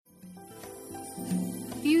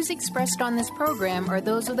views expressed on this program are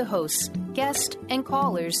those of the hosts, guests, and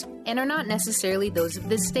callers, and are not necessarily those of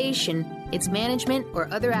this station, its management,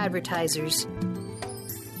 or other advertisers.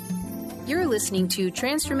 You're listening to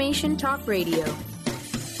Transformation Talk Radio.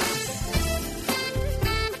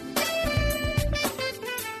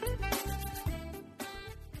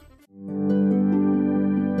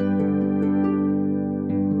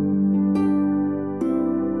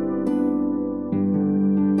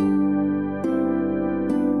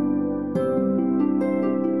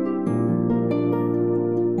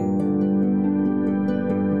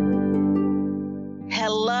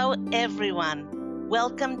 Everyone,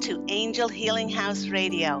 welcome to Angel Healing House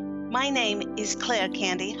Radio. My name is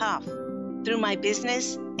CAndy Hough. Through my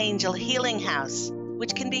business, Angel Healing House,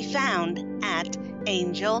 which can be found at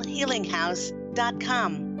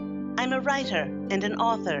angelhealinghouse.com. I'm a writer and an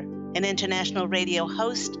author, an international radio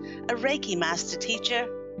host, a Reiki master teacher,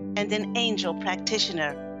 and an angel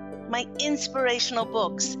practitioner. My inspirational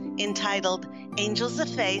books entitled Angels of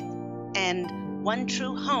Faith and One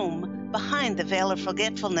True Home Behind the Veil of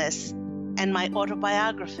Forgetfulness, and my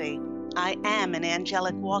autobiography, I Am an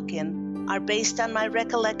Angelic Walk-In, are based on my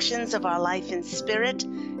recollections of our life in spirit,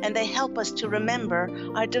 and they help us to remember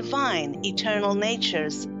our divine, eternal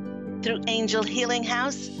natures. Through Angel Healing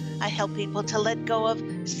House, I help people to let go of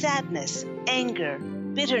sadness, anger,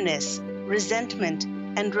 bitterness, resentment,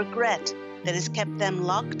 and regret that has kept them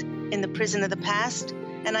locked in the prison of the past,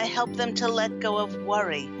 and I help them to let go of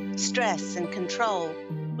worry, stress, and control,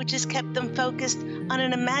 which has kept them focused on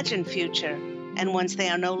an imagined future. And once they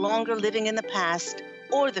are no longer living in the past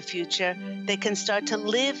or the future, they can start to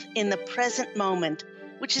live in the present moment,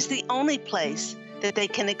 which is the only place that they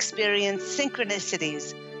can experience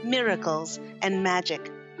synchronicities, miracles, and magic.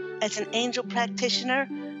 As an angel practitioner,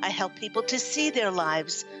 I help people to see their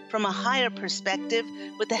lives from a higher perspective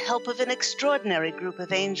with the help of an extraordinary group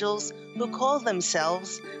of angels who call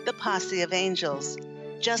themselves the Posse of Angels.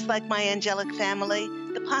 Just like my angelic family,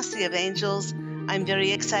 the Posse of Angels, I'm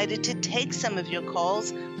very excited to take some of your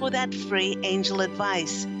calls for that free angel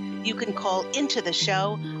advice. You can call into the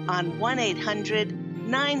show on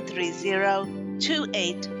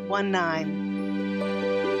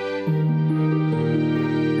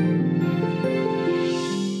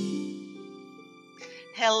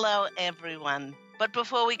Hello, everyone. But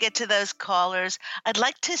before we get to those callers, I'd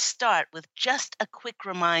like to start with just a quick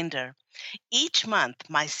reminder. Each month,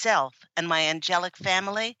 myself and my angelic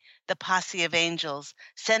family, the Posse of Angels,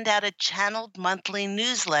 send out a channeled monthly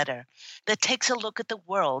newsletter that takes a look at the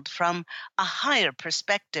world from a higher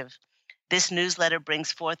perspective. This newsletter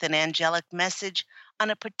brings forth an angelic message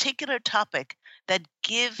on a particular topic that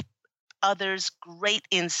give others great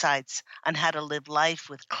insights on how to live life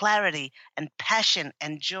with clarity and passion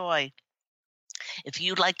and joy. If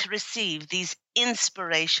you'd like to receive these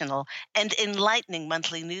inspirational and enlightening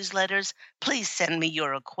monthly newsletters, please send me your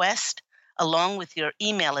request along with your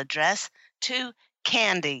email address to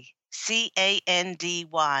CAndy,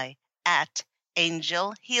 CANDY, at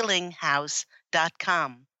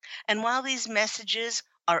angelhealinghouse.com. And while these messages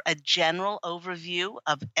are a general overview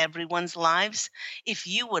of everyone's lives, if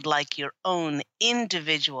you would like your own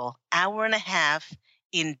individual hour-and-a-half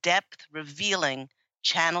in-depth revealing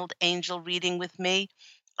channeled angel reading with me,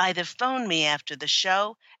 either phone me after the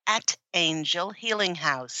show at Angel Healing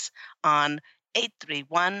House on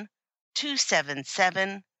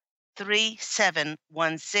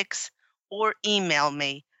 831-277-3716 or email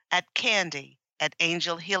me at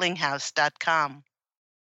candy@angelhealinghouse.com.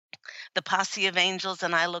 The Posse of Angels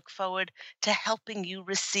and I look forward to helping you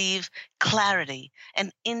receive clarity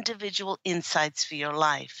and individual insights for your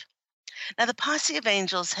life. Now, the Posse of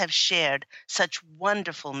Angels have shared such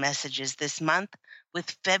wonderful messages this month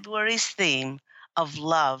with February's theme of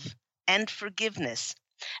love and forgiveness.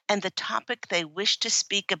 And the topic they wish to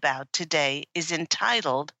speak about today is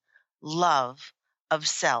entitled Love of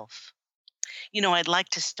Self. You know, I'd like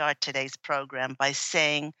to start today's program by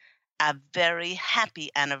saying a very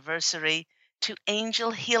happy anniversary to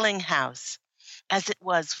Angel Healing House, as it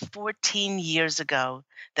was 14 years ago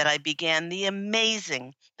that I began the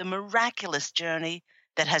amazing, the miraculous journey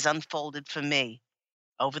that has unfolded for me.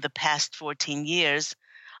 Over the past 14 years,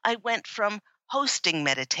 I went from hosting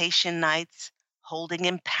meditation nights, holding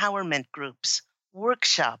empowerment groups,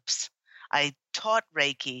 workshops. I taught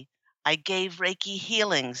Reiki. I gave Reiki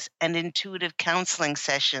healings and intuitive counseling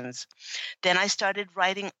sessions. Then I started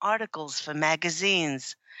writing articles for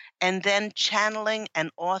magazines, and then channeling and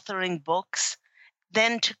authoring books,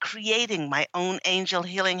 then to creating my own Angel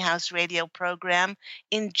Healing House radio program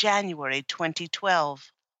in January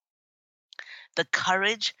 2012. The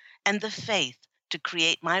courage and the faith to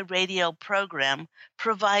create my radio program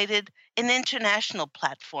provided an international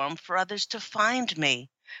platform for others to find me,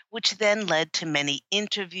 which then led to many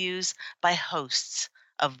interviews by hosts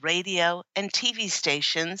of radio and TV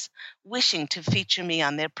stations wishing to feature me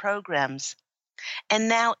on their programs. And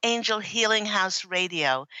now Angel Healing House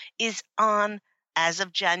Radio is on, as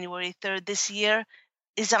of January 3rd this year,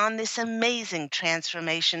 is on this amazing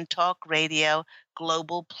Transformation Talk Radio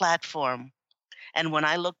global platform. And when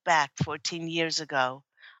I look back 14 years ago,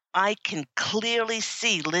 I can clearly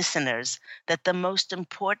see, listeners, that the most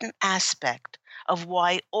important aspect of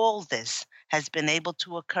why all this has been able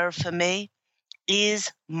to occur for me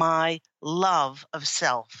is my love of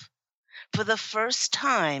self. For the first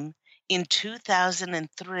time in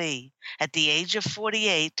 2003, at the age of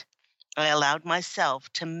 48, I allowed myself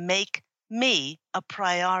to make me a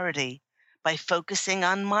priority by focusing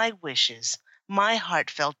on my wishes, my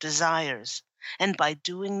heartfelt desires. And by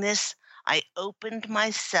doing this, I opened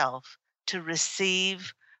myself to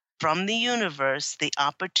receive from the universe the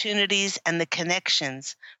opportunities and the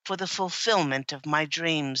connections for the fulfillment of my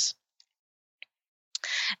dreams.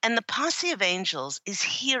 And the Posse of Angels is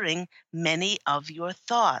hearing many of your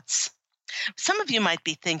thoughts. Some of you might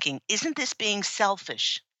be thinking, isn't this being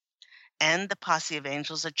selfish? And the Posse of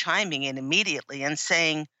Angels are chiming in immediately and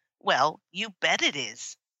saying, well, you bet it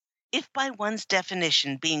is. If by one's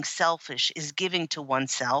definition being selfish is giving to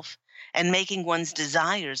oneself and making one's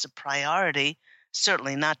desires a priority,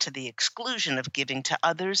 certainly not to the exclusion of giving to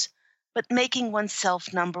others, but making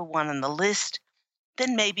oneself number one on the list,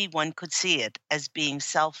 then maybe one could see it as being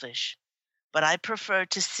selfish. But I prefer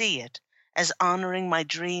to see it as honoring my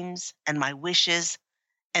dreams and my wishes.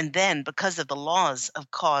 And then, because of the laws of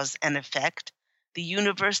cause and effect, the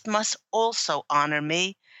universe must also honor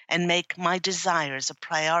me and make my desires a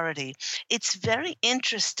priority. It's very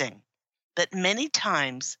interesting that many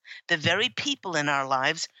times the very people in our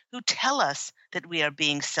lives who tell us that we are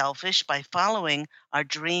being selfish by following our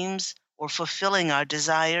dreams or fulfilling our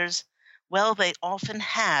desires, well, they often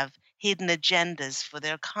have hidden agendas for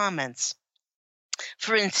their comments.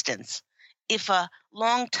 For instance, if a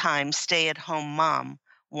long-time stay-at-home mom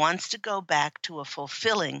wants to go back to a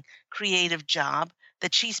fulfilling, creative job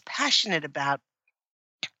that she's passionate about,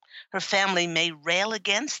 her family may rail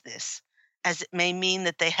against this, as it may mean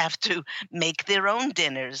that they have to make their own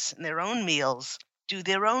dinners and their own meals, do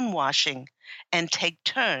their own washing, and take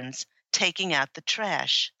turns taking out the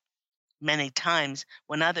trash. Many times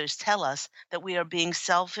when others tell us that we are being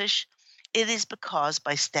selfish, it is because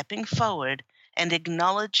by stepping forward and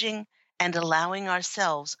acknowledging and allowing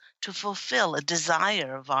ourselves to fulfill a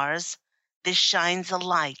desire of ours, this shines a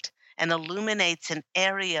light and illuminates an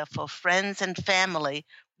area for friends and family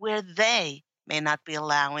where they may not be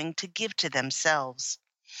allowing to give to themselves.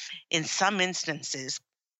 In some instances,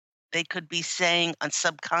 they could be saying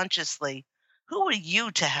subconsciously, who are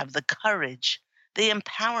you to have the courage, the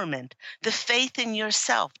empowerment, the faith in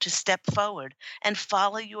yourself to step forward and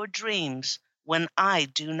follow your dreams when I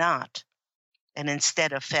do not? And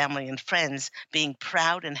instead of family and friends being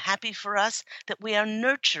proud and happy for us that we are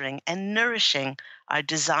nurturing and nourishing our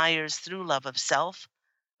desires through love of self,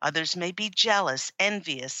 others may be jealous,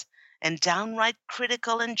 envious, and downright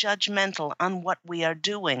critical and judgmental on what we are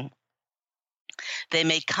doing. They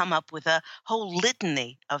may come up with a whole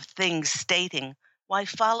litany of things stating why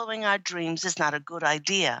following our dreams is not a good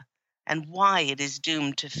idea and why it is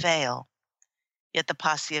doomed to fail. Yet the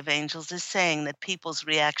Posse of Angels is saying that people's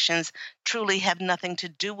reactions truly have nothing to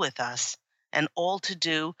do with us and all to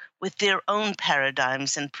do with their own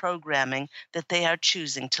paradigms and programming that they are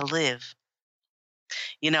choosing to live.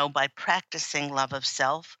 By practicing love of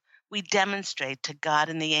self, we demonstrate to God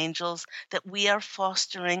and the angels that we are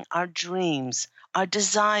fostering our dreams, our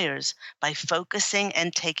desires, by focusing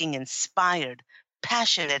and taking inspired,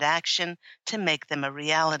 passionate action to make them a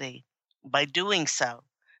reality. By doing so,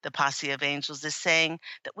 the Posse of Angels is saying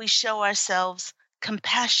that we show ourselves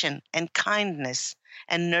compassion and kindness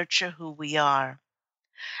and nurture who we are.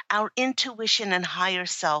 Our intuition and higher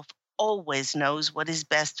self always knows what is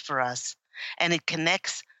best for us, and it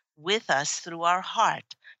connects with us through our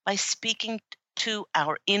heart by speaking to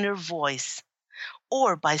our inner voice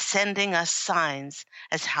or by sending us signs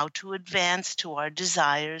as how to advance to our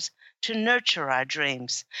desires, to nurture our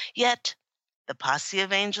dreams. Yet, the Posse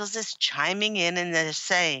of Angels is chiming in and they're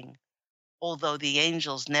saying, although the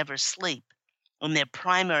angels never sleep, and their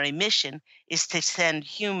primary mission is to send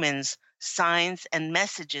humans signs and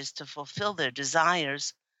messages to fulfill their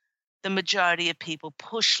desires, the majority of people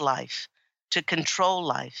push life to control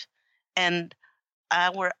life. And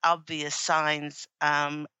our obvious signs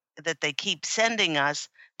that they keep sending us,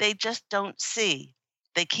 they just don't see.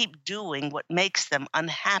 They keep doing what makes them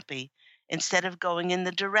unhappy instead of going in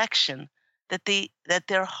the direction that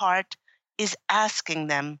their heart is asking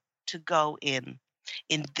them to go in.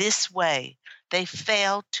 In this way, they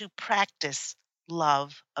fail to practice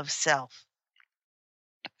love of self.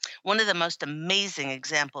 One of the most amazing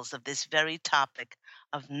examples of this very topic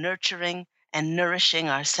of nurturing and nourishing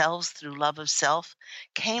ourselves through love of self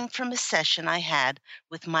came from a session I had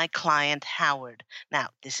with my client, Howard. Now,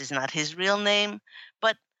 this is not his real name,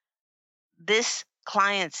 but this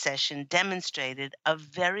client session demonstrated a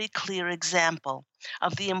very clear example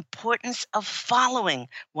of the importance of following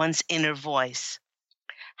one's inner voice.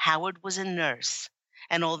 Howard was a nurse,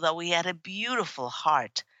 and although he had a beautiful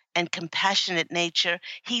heart and compassionate nature,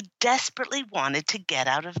 he desperately wanted to get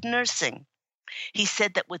out of nursing. He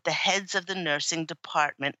said that with the heads of the nursing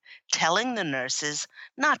department telling the nurses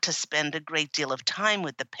not to spend a great deal of time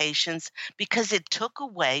with the patients because it took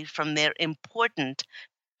away from their important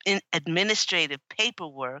administrative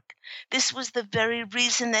paperwork, this was the very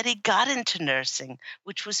reason that he got into nursing,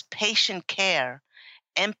 which was patient care.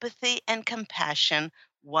 Empathy and compassion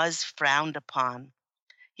was frowned upon.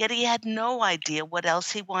 Yet he had no idea what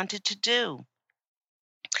else he wanted to do.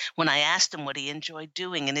 When I asked him what he enjoyed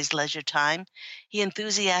doing in his leisure time, he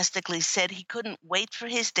enthusiastically said he couldn't wait for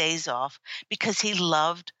his days off because he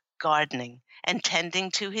loved gardening and tending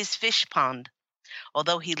to his fish pond.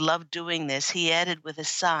 Although he loved doing this, he added with a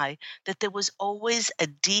sigh that there was always a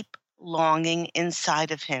deep longing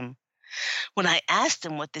inside of him. When I asked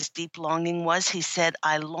him what this deep longing was, he said,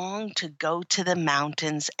 "I long to go to the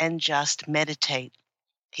mountains and just meditate."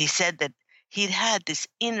 He said that he'd had this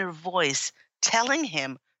inner voice telling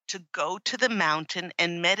him to go to the mountain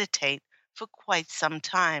and meditate for quite some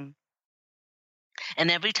time.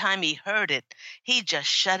 And every time he heard it, he just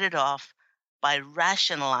shut it off by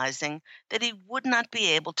rationalizing that he would not be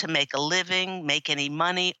able to make a living, make any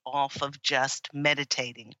money off of just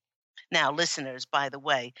meditating. Now, listeners, by the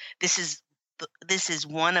way, this is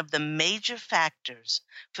one of the major factors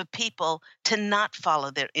for people to not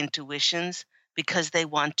follow their intuitions because they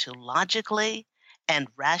want to logically and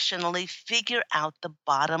rationally figure out the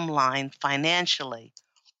bottom line financially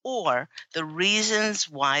or the reasons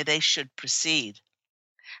why they should proceed.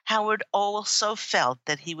 Howard also felt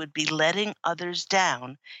that he would be letting others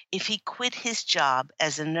down if he quit his job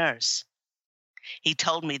as a nurse. He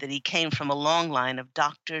told me that he came from a long line of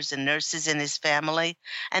doctors and nurses in his family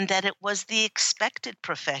and that it was the expected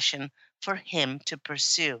profession for him to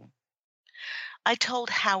pursue. I told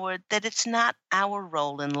Howard that it's not our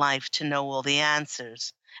role in life to know all the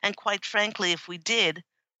answers. And quite frankly, if we did,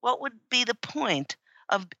 what would be the point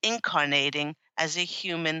of incarnating as a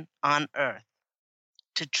human on Earth?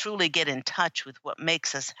 To truly get in touch with what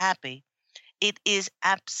makes us happy, it is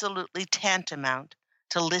absolutely tantamount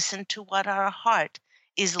to listen to what our heart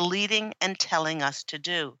is leading and telling us to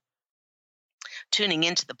do. Tuning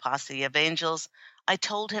into the Posse of Angels, I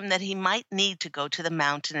told him that he might need to go to the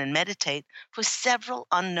mountain and meditate for several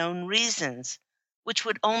unknown reasons, which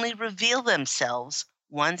would only reveal themselves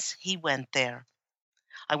once he went there.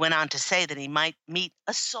 I went on to say that he might meet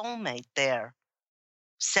a soulmate there.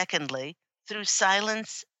 Secondly, through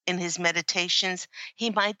silence in his meditations, he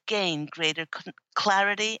might gain greater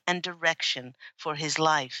clarity and direction for his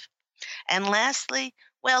life. And lastly,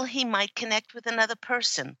 well, he might connect with another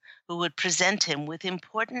person who would present him with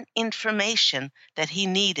important information that he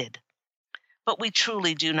needed. But we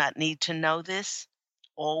truly do not need to know this.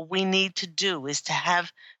 All we need to do is to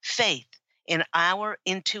have faith in our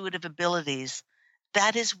intuitive abilities.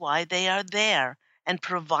 That is why they are there and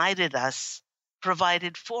provided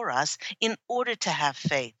for us in order to have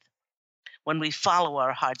faith. When we follow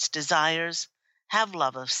our heart's desires, have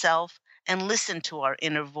love of self, and listen to our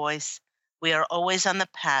inner voice, we are always on the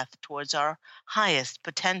path towards our highest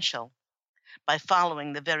potential. By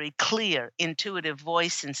following the very clear, intuitive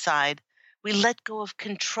voice inside, we let go of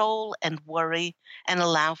control and worry and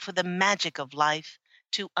allow for the magic of life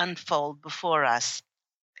to unfold before us.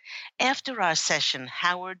 After our session,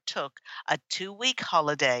 Howard took a 2-week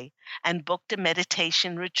holiday and booked a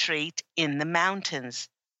meditation retreat in the mountains.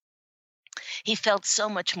 He felt so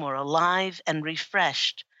much more alive and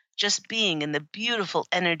refreshed just being in the beautiful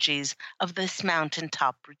energies of this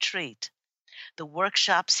mountaintop retreat. The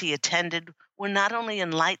workshops he attended were not only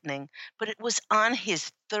enlightening, but it was on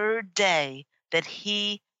his 3rd day that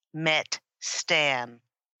he met Stan.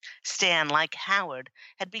 Stan, like Howard,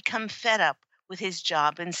 had become fed up with his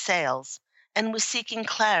job in sales and was seeking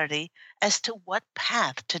clarity as to what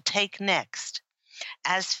path to take next.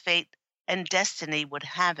 As fate and destiny would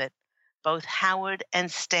have it, both Howard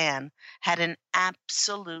and Stan had an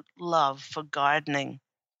absolute love for gardening.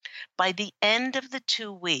 By the end of the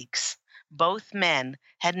 2 weeks, both men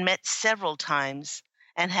had met several times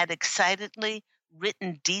and had excitedly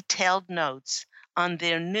written detailed notes on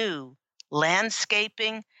their new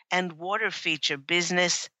landscaping and water feature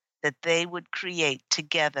business that they would create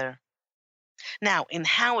together. Now, in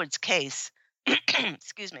Howard's case,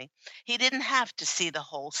 excuse me, he didn't have to see the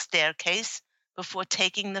whole staircase before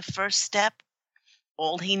taking the first step.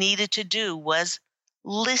 All he needed to do was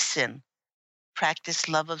listen, practice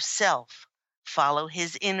love of self, follow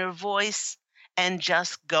his inner voice, and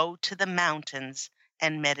just go to the mountains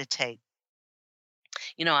and meditate.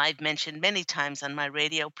 You know, I've mentioned many times on my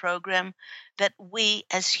radio program that we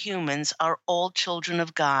as humans are all children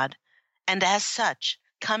of God, and as such,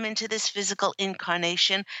 come into this physical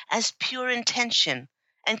incarnation as pure intention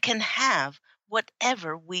and can have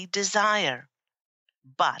whatever we desire.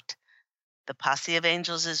 But the Posse of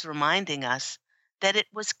Angels is reminding us that it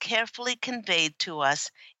was carefully conveyed to us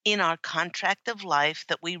in our contract of life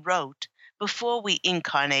that we wrote before we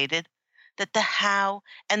incarnated that the how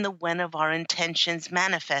and the when of our intentions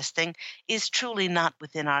manifesting is truly not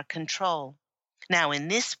within our control. Now, in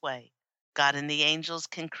this way, God and the angels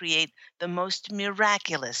can create the most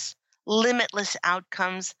miraculous, limitless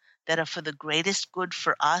outcomes that are for the greatest good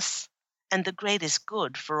for us and the greatest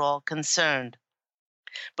good for all concerned.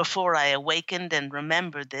 Before I awakened and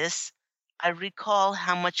remembered this, I recall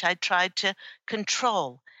how much I tried to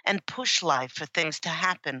control and push life for things to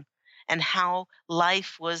happen, and how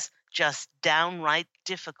life was just downright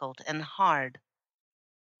difficult and hard.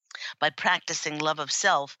 By practicing love of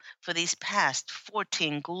self for these past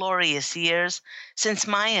 14 glorious years, since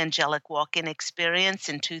my angelic walk-in experience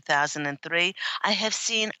in 2003, I have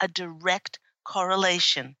seen a direct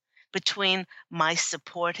correlation between my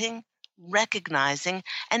supporting, recognizing,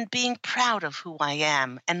 and being proud of who I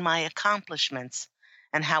am and my accomplishments,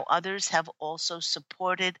 and how others have also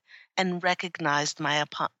supported and recognized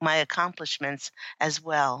my accomplishments as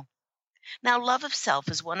well. Now, love of self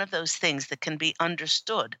is one of those things that can be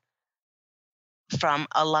understood from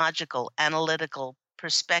a logical, analytical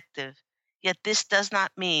perspective, yet this does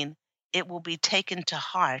not mean it will be taken to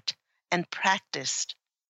heart and practiced.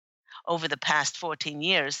 Over the past 14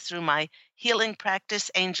 years, through my healing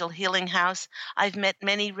practice, Angel Healing House, I've met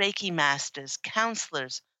many Reiki masters,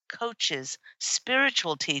 counselors, coaches,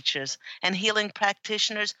 spiritual teachers, and healing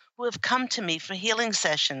practitioners who have come to me for healing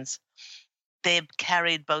sessions. They've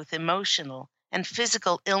carried both emotional and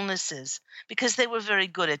physical illnesses because they were very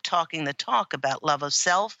good at talking the talk about love of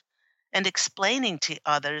self and explaining to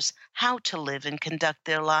others how to live and conduct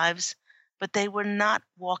their lives, but they were not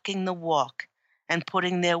walking the walk and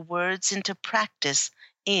putting their words into practice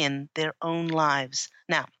in their own lives.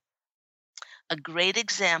 Now, a great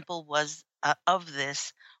example of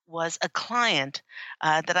this was a client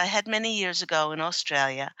that I had many years ago in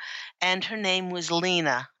Australia, and her name was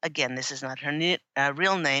Lena. Again, this is not her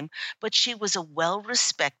real name, but she was a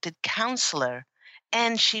well-respected counselor,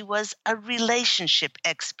 and she was a relationship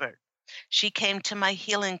expert. She came to my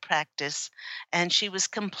healing practice, and she was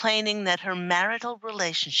complaining that her marital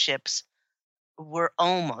relationship was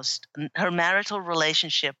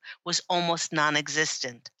almost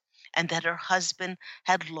non-existent, and that her husband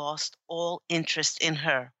had lost all interest in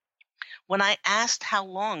her. When I asked how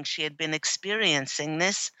long she had been experiencing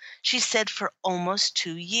this, she said for almost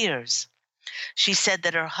 2 years. She said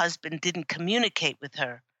that her husband didn't communicate with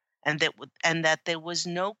her, and that there was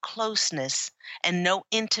no closeness and no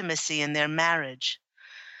intimacy in their marriage.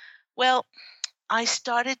 Well, I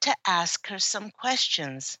started to ask her some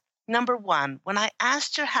questions. Number one, when I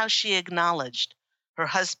asked her how she acknowledged her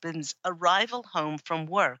husband's arrival home from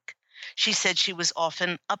work, she said she was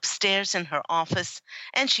often upstairs in her office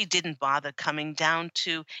and she didn't bother coming down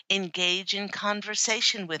to engage in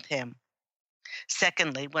conversation with him.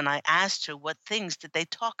 Secondly, when I asked her what things did they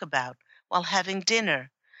talk about while having dinner,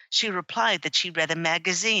 she replied that she read a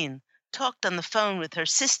magazine, talked on the phone with her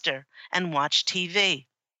sister, and watched TV.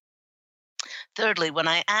 Thirdly, when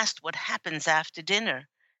I asked what happens after dinner,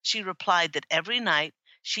 she replied that every night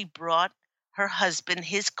she brought her husband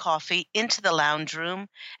his coffee into the lounge room,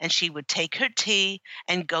 and she would take her tea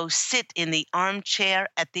and go sit in the armchair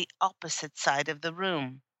at the opposite side of the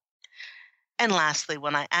room. And lastly,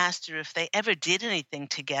 when I asked her if they ever did anything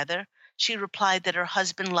together, she replied that her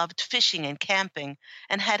husband loved fishing and camping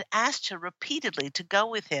and had asked her repeatedly to go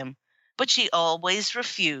with him, but she always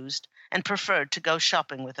refused and preferred to go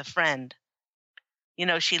shopping with a friend. You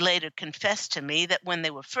know, she later confessed to me that when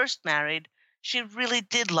they were first married, she really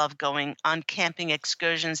did love going on camping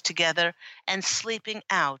excursions together and sleeping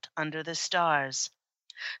out under the stars.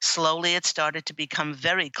 Slowly, it started to become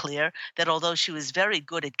very clear that although she was very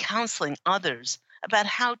good at counseling others about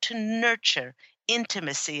how to nurture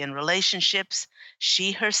intimacy in relationships,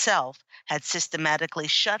 she herself had systematically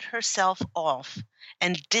shut herself off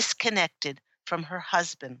and disconnected from her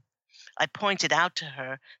husband. I pointed out to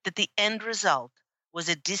her that the end result was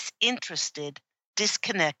a disinterested,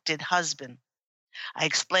 disconnected husband. I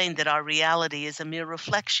explained that our reality is a mere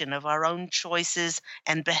reflection of our own choices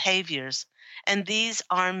and behaviors, and these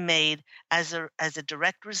are made as a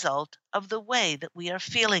direct result of the way that we are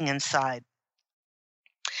feeling inside.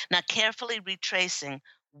 Now, carefully retracing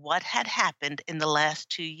what had happened in the last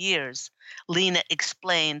 2 years, Lena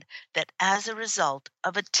explained that as a result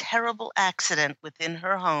of a terrible accident within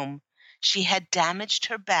her home, she had damaged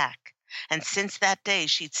her back, and since that day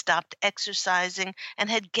she'd stopped exercising and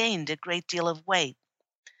had gained a great deal of weight.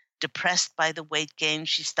 Depressed by the weight gain,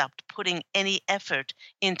 she stopped putting any effort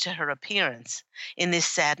into her appearance. In this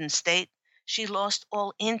saddened state, she lost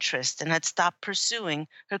all interest and had stopped pursuing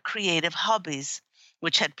her creative hobbies,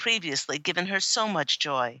 which had previously given her so much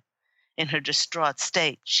joy. In her distraught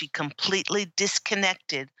state, she completely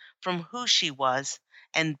disconnected from who she was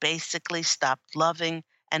and basically stopped loving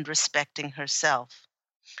and respecting herself.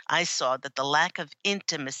 I saw that the lack of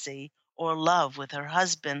intimacy or love with her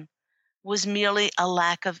husband was merely a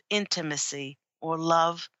lack of intimacy or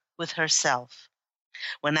love with herself.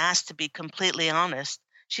 When asked to be completely honest,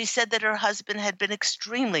 she said that her husband had been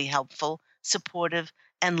extremely helpful, supportive,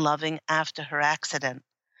 and loving after her accident.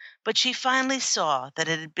 But she finally saw that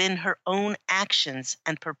it had been her own actions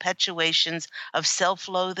and perpetuations of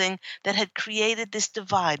self-loathing that had created this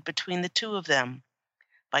divide between the two of them.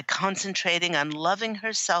 By concentrating on loving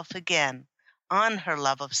herself again, on her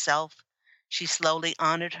love of self, she slowly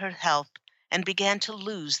honored her health and began to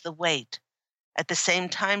lose the weight. At the same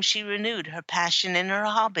time, she renewed her passion in her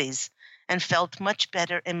hobbies and felt much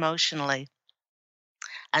better emotionally.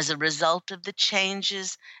 As a result of the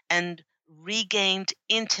changes and regained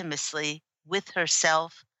intimacy with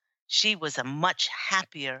herself, she was a much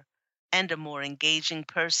happier and a more engaging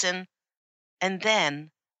person. And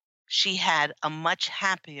then she had a much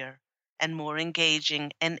happier and more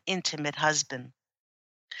engaging and intimate husband.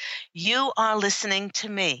 You are listening to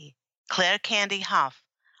me, Claire CAndy Hough,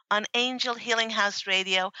 on Angel Healing House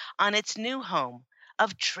Radio on its new home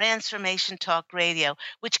of Transformation Talk Radio,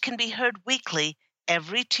 which can be heard weekly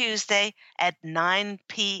every Tuesday at 9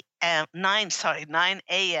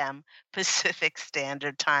 a.m. Pacific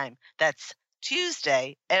Standard Time. That's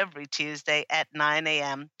every Tuesday at 9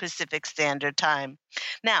 a.m. Pacific Standard Time.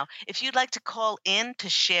 Now, if you'd like to call in to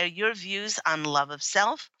share your views on love of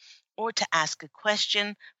self or to ask a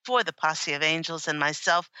question for the Posse of Angels and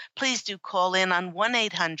myself, please do call in on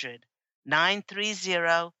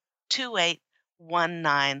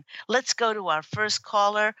 1-800-930-2819. Let's go to our first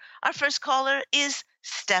caller. Our first caller is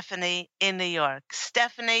Stephanie in New York.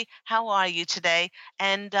 Stephanie, how are you today?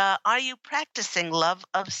 And are you practicing love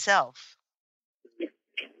of self?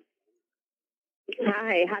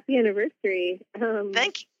 Hi, happy anniversary.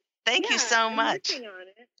 Thank you so much. I'm working on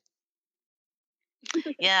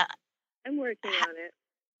it. Yeah. I'm working on it.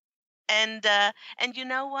 And you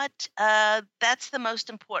know what? That's the most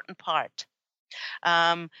important part.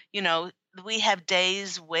 We have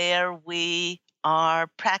days where we are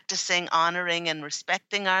practicing honoring and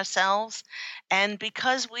respecting ourselves. And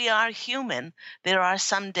because we are human, there are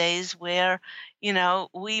some days where,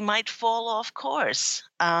 we might fall off course.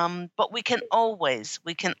 But we can always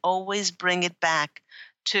bring it back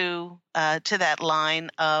to that line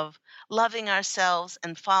of loving ourselves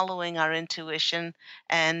and following our intuition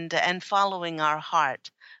and following our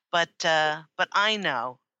heart. But I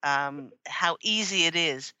know how easy it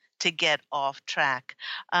is to get off track.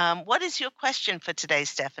 What is your question for today,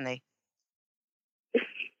 Stephanie?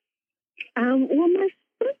 Well,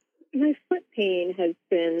 my foot pain has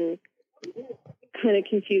been kind of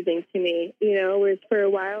confusing to me. Whereas for a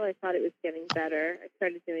while I thought it was getting better. I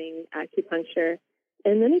started doing acupuncture,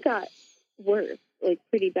 and then it got worse, like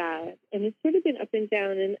pretty bad. And it's sort of been up and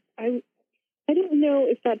down. And I don't know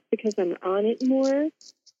if that's because I'm on it more,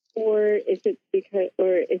 or if it's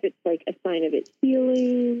like a sign of it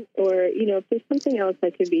healing, or, if there's something else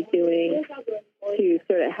I could be doing to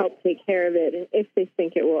sort of help take care of it. And if they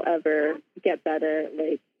think it will ever get better,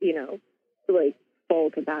 like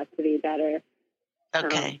full capacity better.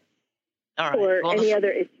 Okay. All right. Or any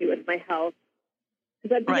other issue with my health.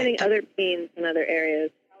 Because I've been getting other pains in other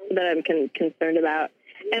areas that I'm concerned about.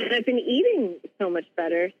 And I've been eating so much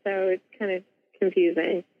better, so it's kind of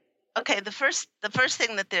confusing. Okay, the first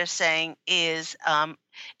thing that they're saying is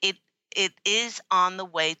it is on the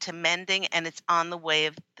way to mending, and it's on the way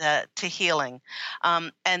to healing.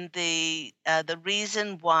 And the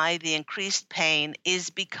reason why the increased pain is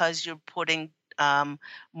because you're putting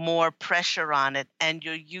more pressure on it and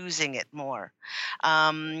you're using it more.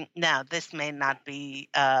 Now, this may not be,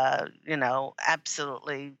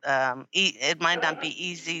 absolutely, it might not be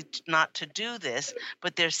easy not to do this,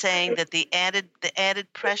 but they're saying that the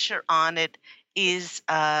added pressure on it is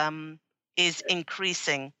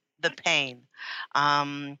increasing the pain.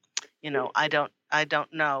 I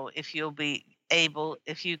don't know if you'll be able,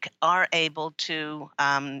 if you are able to,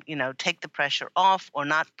 take the pressure off or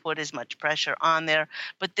not put as much pressure on there.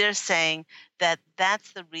 But they're saying that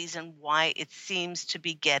that's the reason why it seems to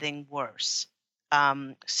be getting worse.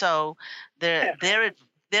 So their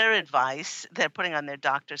advice, they're putting on their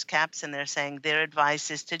doctor's caps and they're saying their advice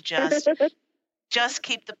is to just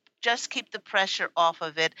keep the pressure off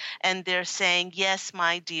of it. And they're saying, yes,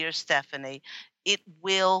 my dear Stephanie, it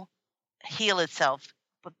will heal itself,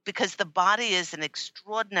 but because the body is an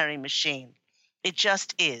extraordinary machine. It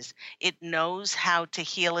just is. It knows how to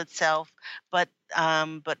heal itself, but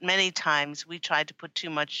many times we try to put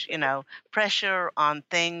too much, pressure on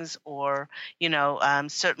things, or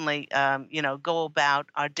certainly go about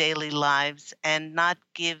our daily lives and not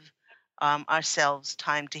give ourselves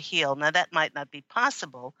time to heal. Now, that might not be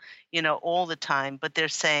possible, all the time, but they're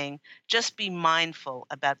saying just be mindful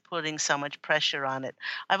about putting so much pressure on it.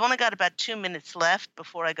 I've only got about 2 minutes left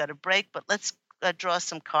before I go to break, but let's draw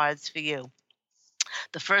some cards for you.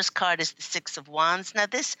 The first card is the Six of Wands. Now,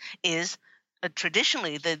 this is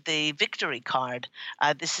traditionally the victory card.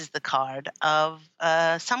 This is the card of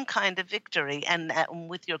some kind of victory. And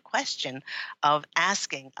with your question of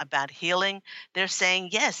asking about healing, they're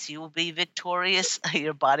saying, yes, you will be victorious.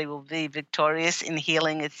 Your body will be victorious in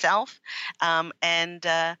healing itself. And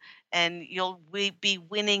you'll be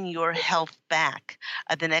winning your health back.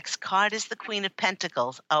 The next card is the Queen of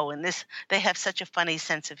Pentacles. Oh, and they have such a funny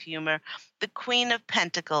sense of humor. The Queen of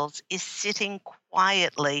Pentacles is sitting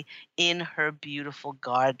quietly in her beautiful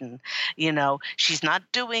garden. She's not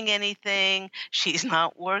doing anything. She's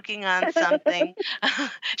not working on something.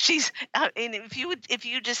 And if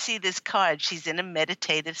you just see this card, she's in a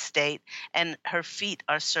meditative state, and her feet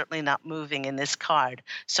are certainly not moving in this card.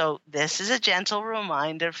 So this is a gentle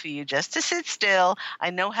reminder for you just to sit still. I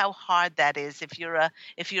know how hard that is. If you're a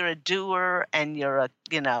doer and you're an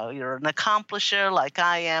accomplisher like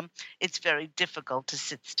I am, it's very difficult to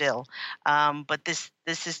sit still. But this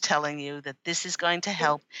is telling you that this is going to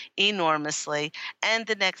help enormously. And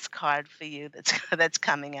the next card for you that's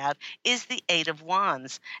coming out is the Eight of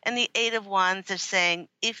Wands. And the Eight of Wands are saying,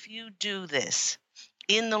 if you do this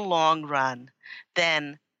in the long run,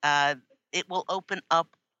 then it will open up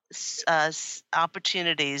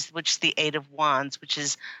opportunities, which the Eight of Wands, which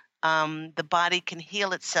is the body can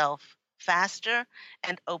heal itself faster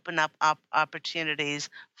and open up opportunities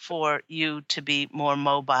for you to be more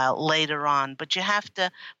mobile later on. But you have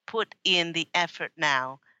to put in the effort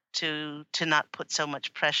now to not put so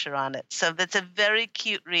much pressure on it. So that's a very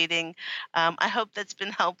cute reading. I hope that's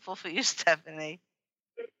been helpful for you, Stephanie.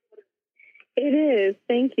 It is.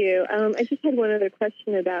 Thank you. I just had one other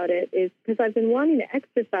question about it, is because I've been wanting to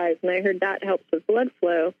exercise, and I heard that helps with blood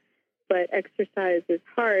flow, but exercise is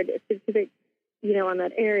hard. Specific, on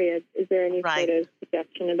that area, is there any sort of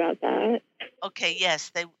suggestion about that? Okay,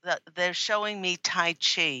 yes, they're showing me Tai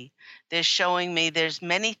Chi. They're showing me there's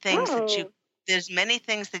many things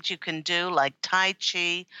that you can do, like Tai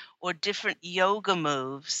Chi or different yoga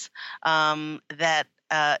moves that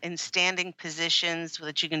in standing positions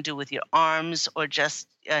that you can do with your arms or just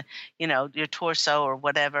your torso or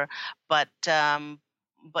whatever, but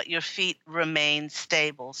your feet remain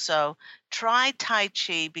stable. So try Tai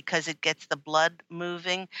Chi, because it gets the blood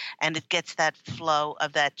moving and it gets that flow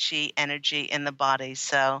of that Chi energy in the body.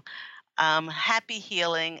 So happy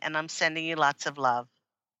healing, and I'm sending you lots of love.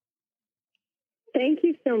 Thank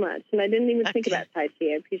you so much. And I didn't even think about Tai Chi.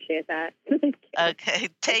 I appreciate that. Okay,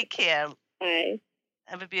 take care. Bye.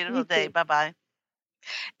 Have a beautiful day. Bye-bye.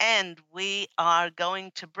 And we are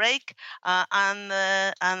going to break. On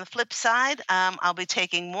the flip side, I'll be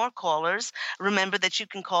taking more callers. Remember that you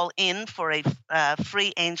can call in for a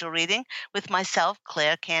free angel reading with myself,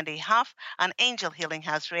 Claire Candy Hough, on Angel Healing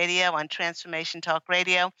House Radio, on Transformation Talk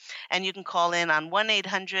Radio. And you can call in on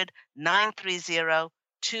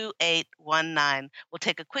 1-800-930-2819. We'll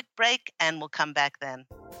take a quick break and we'll come back then.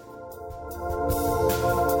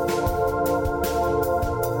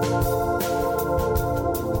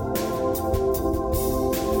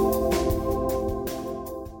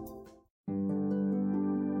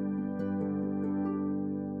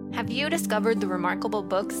 Have you discovered the remarkable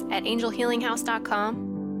books at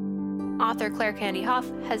angelhealinghouse.com? Author Claire Candy Hough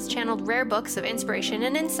has channeled rare books of inspiration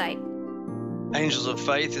and insight. Angels of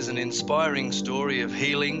Faith is an inspiring story of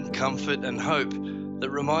healing, comfort, and hope that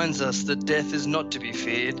reminds us that death is not to be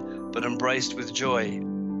feared, but embraced with joy.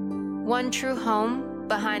 One True Home,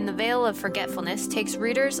 Behind the Veil of Forgetfulness, takes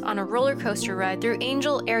readers on a roller coaster ride through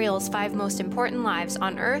Angel Ariel's 5 most important lives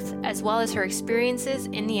on Earth, as well as her experiences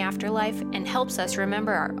in the afterlife, and helps us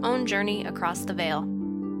remember our own journey across the veil.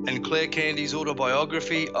 And Claire Candy's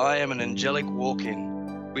autobiography, I Am an Angelic Walk-In,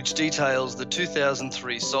 which details the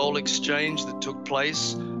 2003 soul exchange that took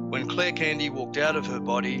place when Claire Candy walked out of her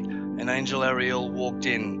body and Angel Ariel walked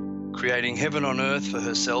in, creating heaven on earth for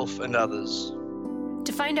herself and others.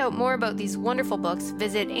 To find out more about these wonderful books,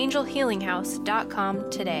 visit angelhealinghouse.com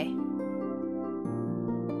today.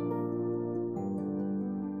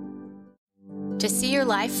 To see your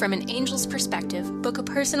life from an angel's perspective, book a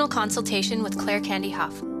personal consultation with Claire Candy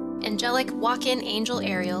Hough, Angelic Walk-In Angel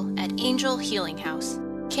Ariel at Angel Healing House.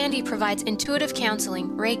 Candy provides intuitive counseling,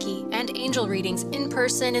 Reiki, and angel readings in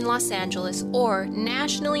person in Los Angeles or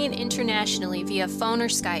nationally and internationally via phone or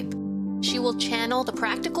Skype. She will channel the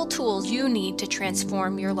practical tools you need to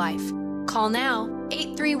transform your life. Call now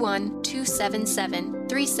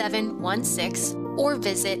 831-277-3716 or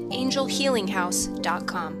visit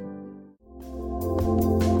angelhealinghouse.com.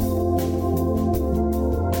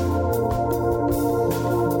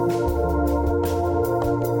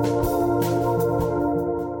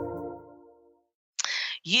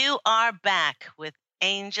 You are back with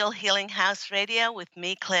Angel Healing House Radio with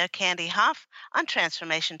me, Claire Candy Hough, on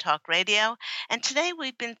Transformation Talk Radio. And today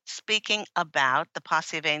we've been speaking about the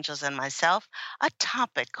Posse of Angels and myself, a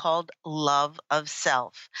topic called love of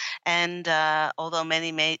self. And although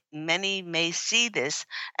many may see this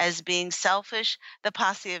as being selfish, the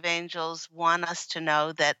Posse of Angels want us to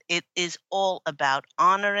know that it is all about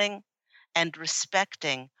honoring and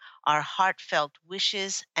respecting our heartfelt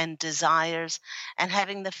wishes and desires, and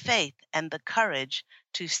having the faith and the courage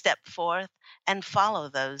to step forth and follow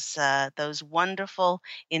those wonderful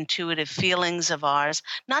intuitive feelings of ours,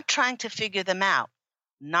 not trying to figure them out,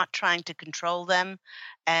 not trying to control them,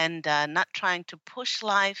 and not trying to push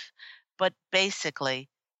life, but basically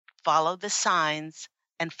follow the signs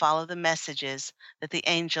and follow the messages that the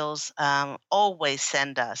angels always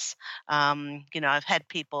send us. I've had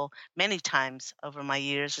people many times over my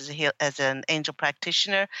years as an angel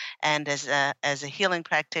practitioner and as a healing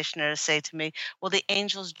practitioner say to me, well, the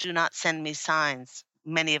angels do not send me signs.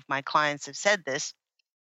 Many of my clients have said this.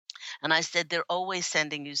 And I said, they're always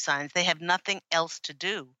sending you signs. They have nothing else to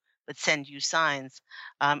do but send you signs.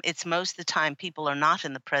 It's most of the time people are not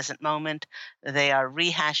in the present moment. They are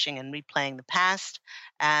rehashing and replaying the past,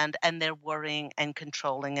 and they're worrying and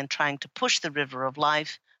controlling and trying to push the river of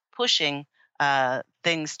life, pushing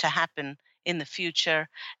things to happen in the future,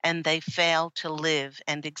 and they fail to live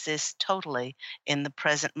and exist totally in the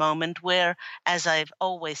present moment where, as I've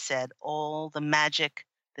always said, all the magic,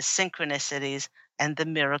 the synchronicities, and the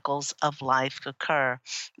miracles of life occur.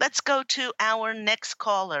 Let's go to our next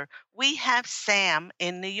caller. We have Sam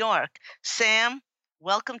in New York. Sam,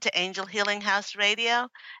 welcome to Angel Healing House Radio.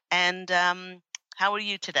 And how are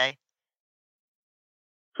you today?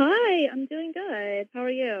 Hi, I'm doing good. How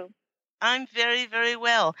are you? I'm very, very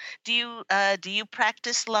well. Do you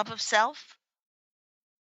practice love of self?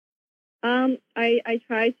 I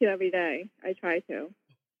try to every day. I try to.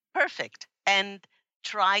 Perfect. And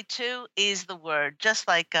try to is the word. Just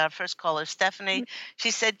like first caller Stephanie, she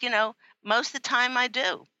said, most of the time I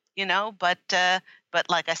do, but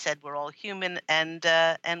like I said, we're all human, and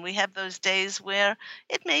we have those days where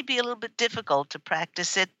it may be a little bit difficult to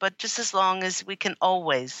practice it, but just as long as we can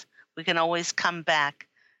always come back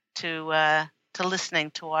to listening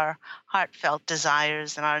to our heartfelt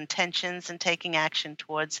desires and our intentions and taking action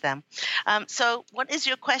towards them. So what is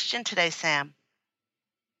your question today, Sam?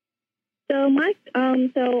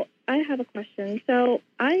 So I have a question. So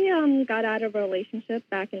I got out of a relationship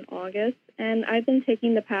back in August, and I've been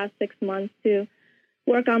taking the past 6 months to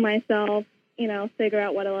work on myself, figure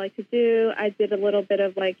out what I like to do. I did a little bit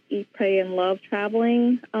of like eat, pray, and love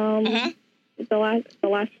traveling. The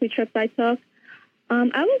last 2 trips I took.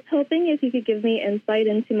 I was hoping if you could give me insight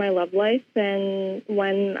into my love life and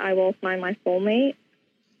when I will find my soulmate.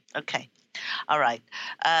 Okay. All right.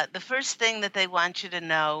 The first thing that they want you to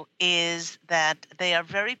know is that they are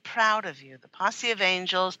very proud of you. The Posse of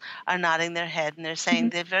Angels are nodding their head, and they're saying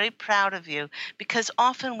they're very proud of you, because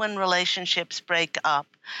often when relationships break up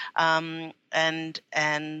and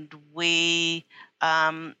we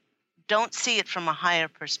don't see it from a higher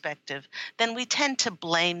perspective, then we tend to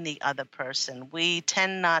blame the other person. We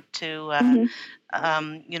tend not to,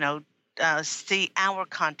 see our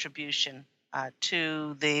contribution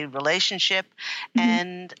to the relationship,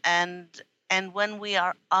 and And when we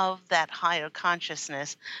are of that higher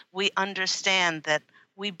consciousness, we understand that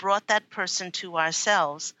we brought that person to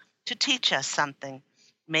ourselves to teach us something,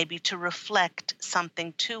 maybe to reflect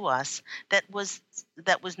something to us that was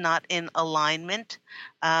not in alignment.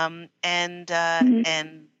 And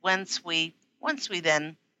once we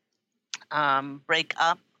then break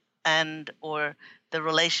up or the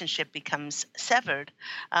relationship becomes severed,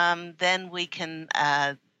 then we can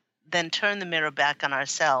then turn the mirror back on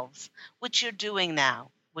ourselves, which you're doing now,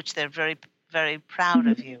 which they're very, very proud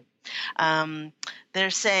of you. They're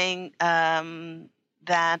saying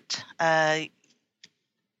that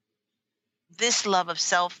this love of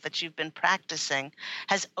self that you've been practicing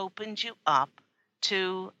has opened you up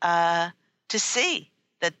to see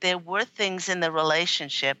that there were things in the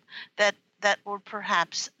relationship that were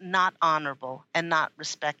perhaps not honorable and not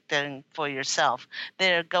respecting for yourself.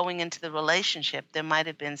 They're going into the relationship, there might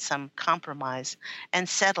have been some compromise and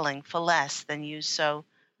settling for less than you so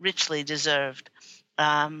richly deserved.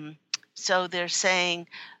 So they're saying,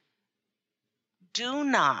 do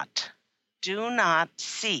not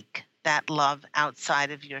seek that love outside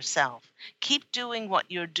of yourself. Keep doing what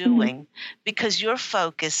you're doing, because your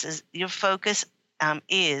focus is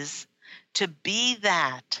to be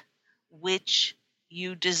that which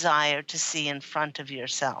you desire to see in front of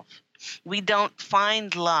yourself. We don't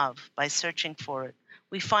find love by searching for it.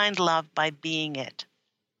 We find love by being it.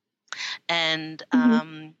 And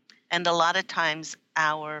a lot of times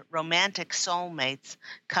our romantic soulmates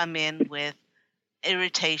come in with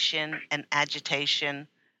irritation and agitation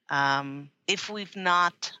if we've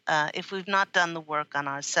not done the work on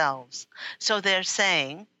ourselves. So they're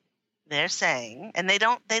saying, and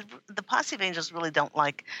the Posse of Angels really don't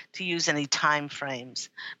like to use any time frames,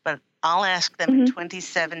 but I'll ask them in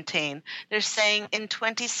 2017. They're saying in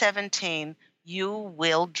 2017, you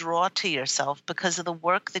will draw to yourself, because of the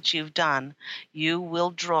work that you've done, you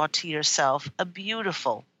will draw to yourself a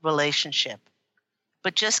beautiful relationship.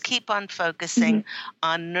 But just keep on focusing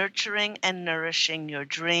on nurturing and nourishing your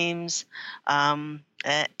dreams, and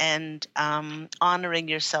honoring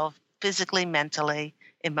yourself physically, mentally,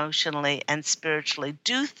 emotionally, and spiritually.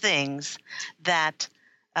 Do things that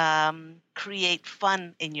create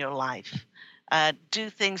fun in your life.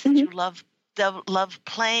 Do things that you love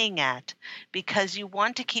playing at, because you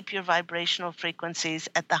want to keep your vibrational frequencies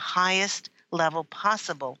at the highest level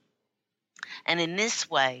possible. And in this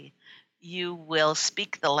way, you will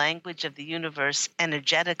speak the language of the universe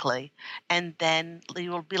energetically, and then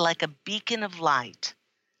you will be like a beacon of light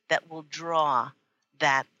that will draw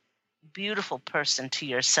that beautiful person to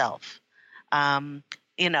yourself.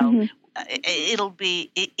 It'll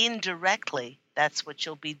be indirectly, that's what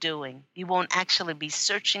you'll be doing. You won't actually be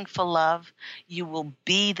searching for love. You will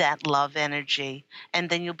be that love energy, and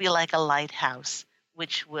then you'll be like a lighthouse,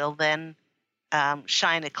 which will then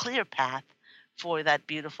shine a clear path for that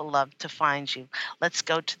beautiful love to find you. Let's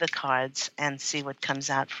go to the cards and see what comes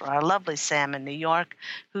out for our lovely Sam in New York,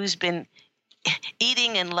 who's been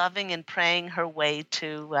eating and loving and praying her way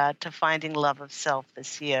to finding love of self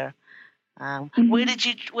this year. Where did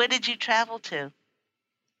you travel to?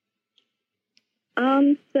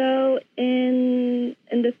 So in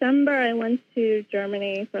December, I went to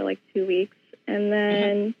Germany for like 2 weeks, and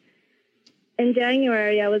then in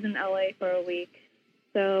January, I was in LA for a week.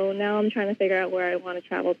 So now I'm trying to figure out where I want to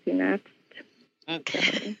travel to next.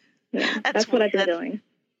 Okay. So, that's what I've been doing.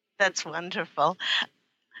 That's wonderful.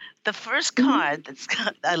 The first card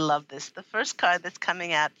I love this. The first card that's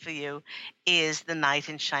coming out for you is the Knight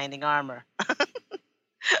in Shining Armor.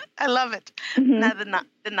 I love it. Now,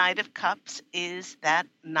 the Knight of Cups is that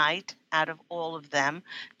knight out of all of them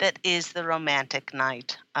that is the romantic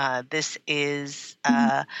knight. This is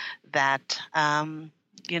that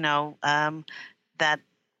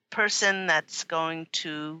person that's going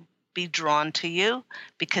to be drawn to you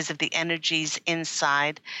because of the energies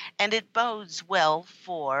inside, and it bodes well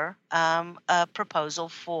for a proposal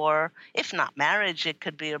for, if not marriage, it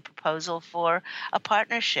could be a proposal for a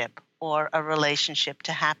partnership or a relationship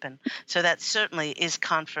to happen. So that certainly is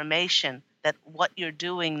confirmation that what you're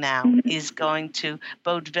doing now is going to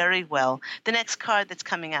bode very well. The next card that's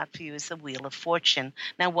coming out for you is the Wheel of Fortune.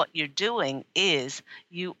 Now, what you're doing is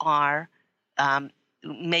you are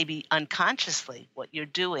maybe unconsciously, what you're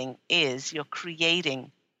doing is you're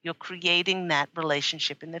creating that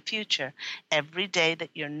relationship in the future. Every day that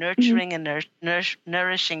you're nurturing and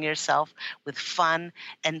nourishing yourself with fun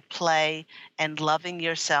and play and loving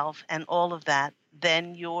yourself and all of that,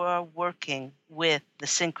 then you're working with the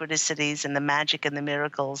synchronicities and the magic and the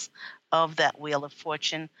miracles of that Wheel of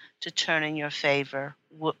Fortune to turn in your favor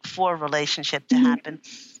for a relationship to happen.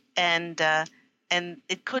 And and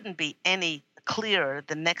it couldn't be any clearer.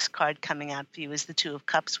 The next card coming out for you is the Two of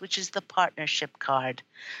Cups, which is the partnership card,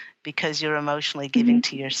 because you're emotionally giving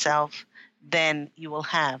to yourself. Then you will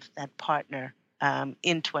have that partner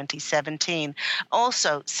in 2017.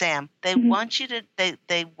 Also, Sam, they want you to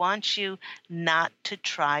they want you not to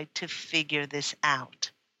try to figure this out,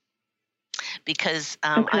 because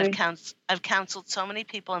I've counseled so many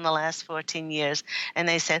people in the last 14 years, and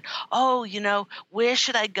they said, "Oh, where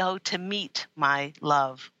should I go to meet my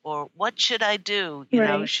love, or what should I do?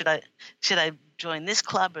 Should I join this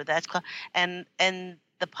club or that club?" And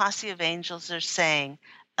the Posse of Angels are saying,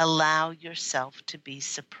 allow yourself to be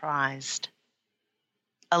surprised.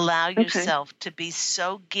 Allow yourself to be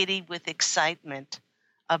so giddy with excitement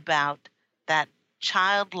about that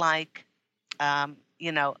childlike,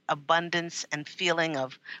 abundance and feeling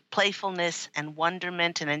of playfulness and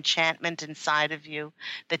wonderment and enchantment inside of you,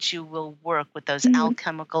 that you will work with those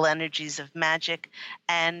alchemical energies of magic,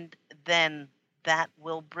 and then that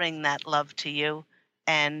will bring that love to you,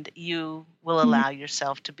 and you will allow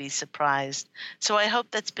yourself to be surprised. So I hope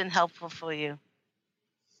that's been helpful for you.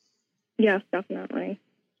 Yes, definitely.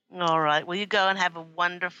 All right. Well, you go and have a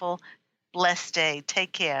wonderful, blessed day.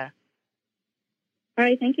 Take care. All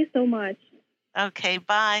right. Thank you so much. Okay.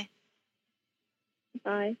 Bye.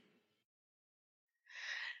 Bye.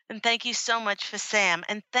 And thank you so much for Sam.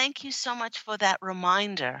 And thank you so much for that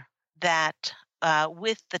reminder that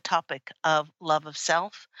with the topic of love of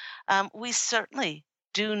self, we certainly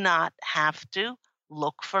do not have to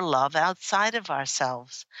look for love outside of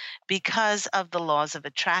ourselves because of the laws of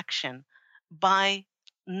attraction. By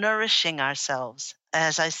nourishing ourselves,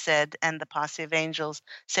 as I said, and the Posse of Angels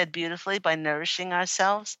said beautifully, by nourishing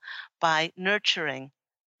ourselves, by nurturing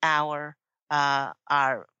our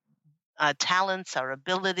talents, our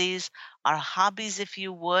abilities, our hobbies, if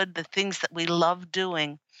you would, the things that we love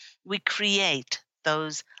doing, we create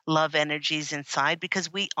those love energies inside,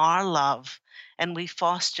 because we are love, and we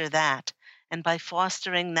foster that. And by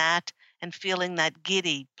fostering that and feeling that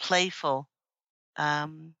giddy, playful,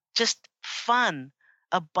 just fun,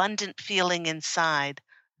 abundant feeling inside,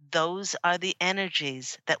 those are the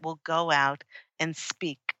energies that will go out and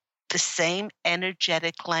speak the same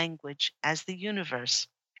energetic language as the universe,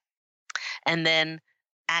 and then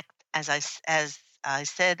act, as I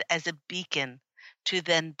said, as a beacon to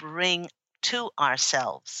then bring to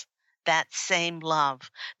ourselves that same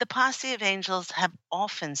love. The Posse of Angels have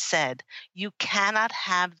often said, you cannot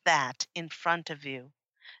have that in front of you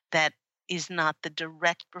that is not the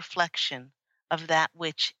direct reflection of that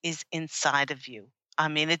which is inside of you. I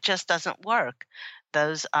mean, it just doesn't work.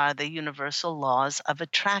 Those are the universal laws of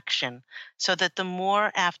attraction. So that the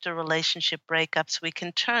more after relationship breakups we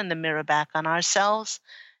can turn the mirror back on ourselves,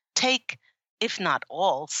 take, if not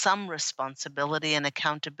all, some responsibility and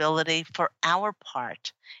accountability for our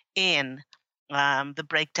part in the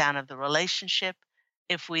breakdown of the relationship.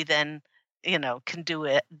 If we then can do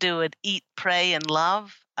it, eat, pray, and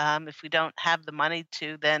love. If we don't have the money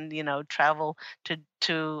to then, travel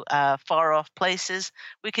to far off places,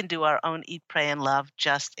 we can do our own eat, pray, and love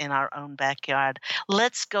just in our own backyard.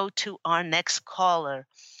 Let's go to our next caller.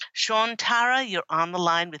 Sean Tara, you're on the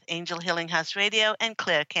line with Angel Healing House Radio and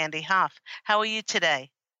Claire Candy Hough. How are you today?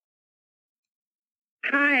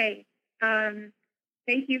 Hi.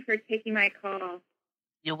 Thank you for taking my call.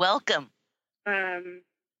 You're welcome.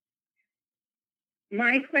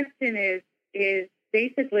 My question is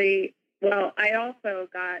basically, well, I also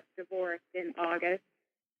got divorced in August,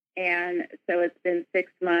 and so it's been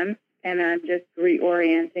 6 months, and I'm just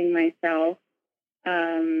reorienting myself.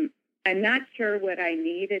 I'm not sure what I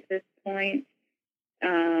need at this point,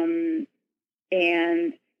 and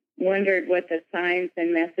wondered what the signs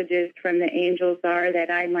and messages from the angels are that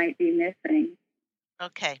I might be missing.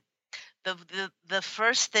 Okay. The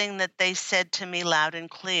first thing that they said to me loud and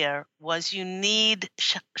clear was, you need,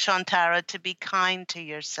 Shantara, to be kind to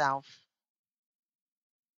yourself.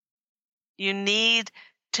 You need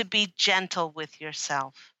to be gentle with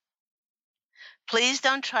yourself. Please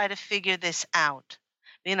don't try to figure this out.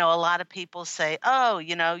 A lot of people say, oh,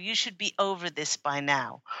 you should be over this by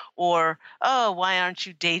now. Or, oh, why aren't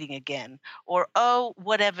you dating again? Or, oh,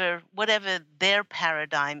 whatever their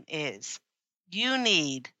paradigm is. You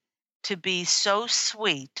need to be so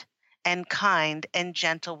sweet and kind and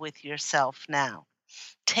gentle with yourself now.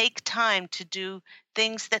 Take time to do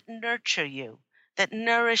things that nurture you, that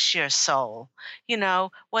nourish your soul.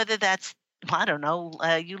 Whether that's, I don't know,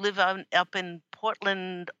 you live up in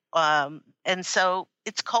Portland, and so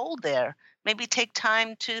it's cold there. Maybe take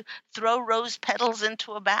time to throw rose petals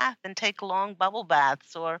into a bath and take long bubble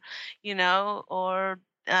baths, or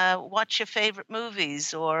watch your favorite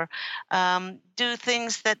movies, or do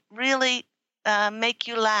things that really make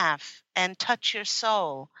you laugh and touch your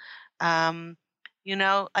soul.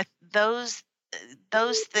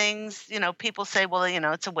 Those things, people say, well,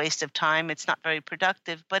 it's a waste of time. It's not very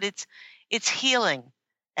productive, but it's healing.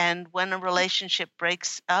 And when a relationship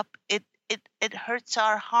breaks up, it hurts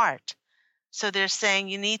our heart. So they're saying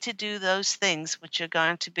you need to do those things which are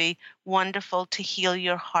going to be wonderful to heal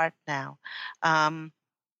your heart now. And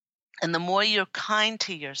the more you're kind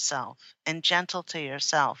to yourself and gentle to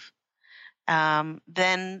yourself,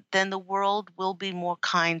 then the world will be more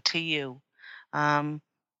kind to you. It's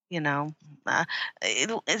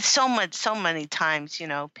so many times,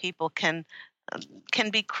 people can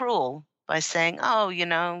be cruel by saying, oh,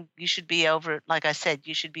 you should be over, like I said,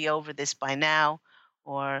 you should be over this by now,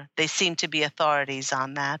 or they seem to be authorities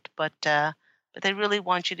on that, but they really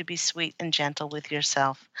want you to be sweet and gentle with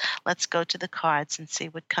yourself. Let's go to the cards and see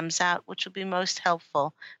what comes out, which will be most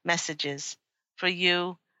helpful messages for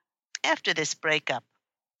you after this breakup.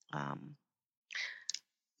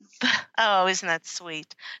 Oh, isn't that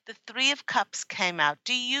sweet? The Three of Cups came out.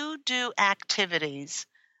 Do you do activities,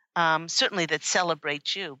 certainly that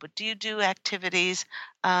celebrate you, but do you do activities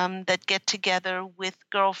that get together with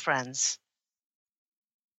girlfriends?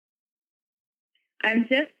 I'm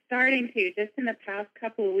just starting to. Just in the past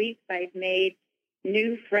couple of weeks, I've made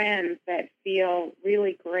new friends that feel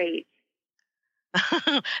really great.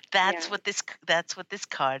 That's what this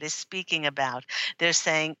card is speaking about. They're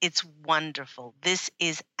saying it's wonderful. This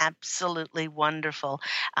is absolutely wonderful.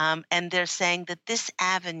 And they're saying that this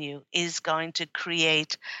avenue is going to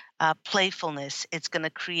create playfulness. It's going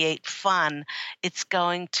to create fun. It's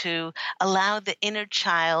going to allow the inner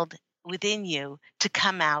child within you to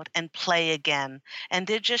come out and play again. And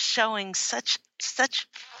they're just showing such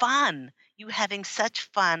fun. You having such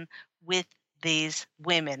fun with these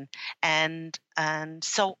women, and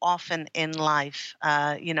so often in life,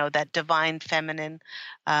 that divine feminine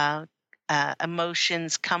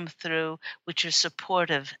emotions come through, which are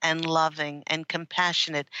supportive and loving and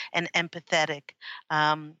compassionate and empathetic.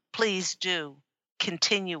 Please do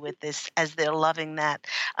continue with this as they're loving that.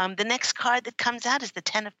 The next card that comes out is the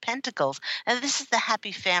Ten of Pentacles. And this is the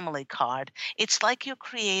happy family card. It's like you're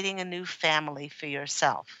creating a new family for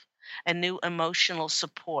yourself, a new emotional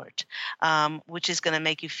support, which is going to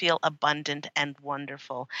make you feel abundant and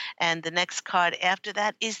wonderful. And the next card after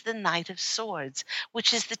that is the Knight of Swords,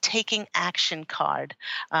 which is the taking action card.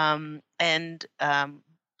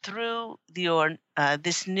 Through your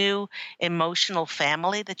this new emotional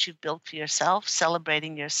family that you've built for yourself,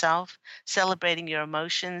 celebrating your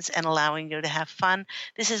emotions, and allowing you to have fun,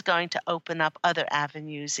 this is going to open up other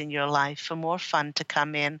avenues in your life for more fun to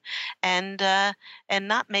come in, and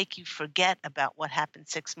not make you forget about what happened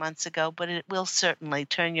 6 months ago, but it will certainly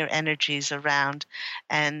turn your energies around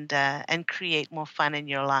and create more fun in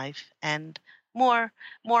your life, and more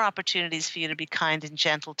opportunities for you to be kind and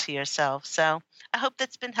gentle to yourself. So I hope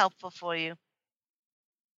that's been helpful for you.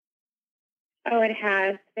 Oh, it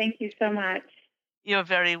has. Thank you so much. You're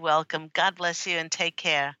very welcome. God bless you and take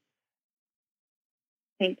care.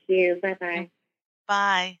 Thank you. Bye-bye.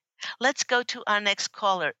 Bye. Let's go to our next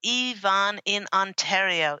caller, Yvonne in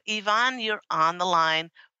Ontario. Yvonne, you're on the line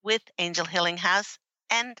with Angel Healing House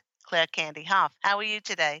and CAndy Hough. How are you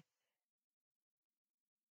today?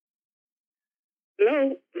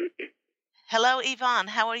 Hello. Hello, Yvonne.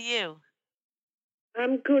 How are you?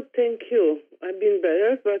 I'm good, thank you. I've been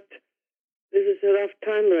better, but this is a rough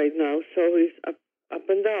time right now, so it's up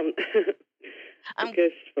and down. I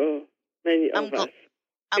guess for many of us.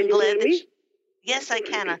 I'm glad that yes, I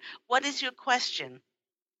can. What is your question?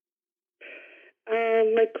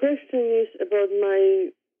 My question is about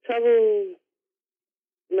my trouble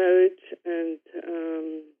marriage, and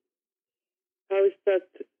how is that?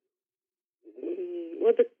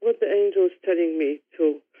 What the angel is telling me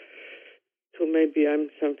to maybe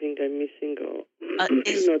something I'm missing or not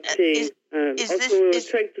seeing. We're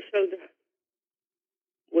trying to sell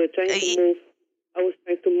we're trying to move. I was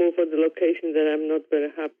trying to move at the location that I'm not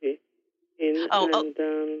very happy in.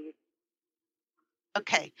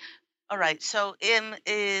 Okay. All right. So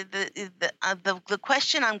the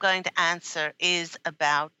question I'm going to answer is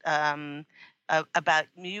about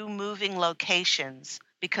you moving locations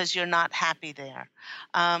because you're not happy there.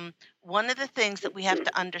 One of the things that we have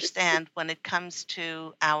to understand when it comes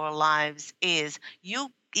to our lives is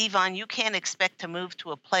Yvonne, you can't expect to move to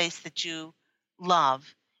a place that you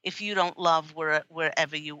love if you don't love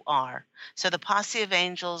wherever you are. So the Posse of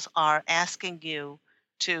Angels are asking you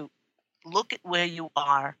to look at where you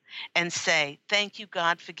are and say, thank you,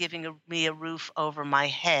 God, for giving me a roof over my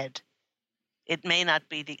head. It may not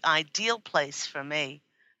be the ideal place for me,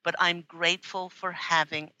 but I'm grateful for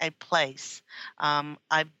having a place.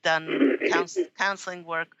 I've done counseling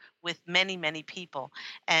work with many, many people,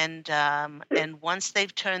 and once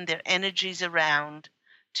they've turned their energies around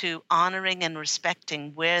to honoring and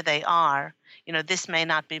respecting where they are, this may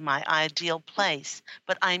not be my ideal place,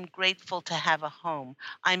 but I'm grateful to have a home.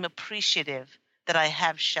 I'm appreciative that I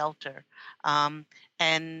have shelter.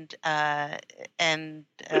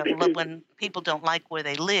 When people don't like where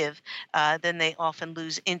they live, then they often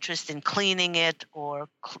lose interest in cleaning it or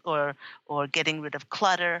getting rid of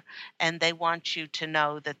clutter, and they want you to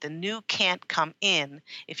know that the new can't come in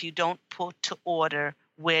if you don't put to order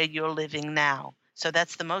where you're living now. So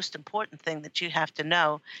that's the most important thing that you have to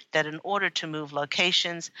know, that in order to move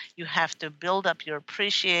locations, you have to build up your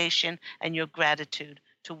appreciation and your gratitude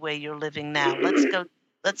to where you're living now.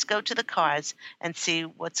 Let's go to the cards and see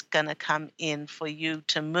what's going to come in for you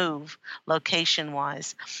to move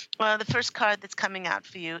location-wise. Well, the first card that's coming out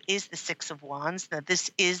for you is the Six of Wands. Now,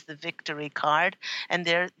 this is the victory card, and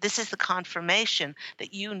this is the confirmation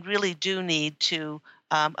that you really do need to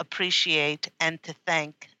appreciate and to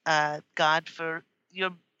thank God for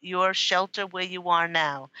your shelter where you are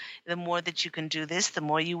now. The more that you can do this, the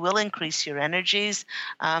more you will increase your energies,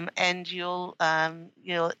 and you'll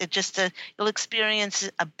experience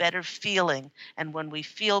a better feeling. And when we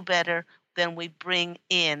feel better, then we bring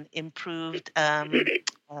in improved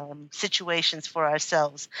situations for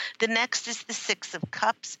ourselves. The next is the Six of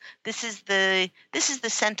Cups. This is the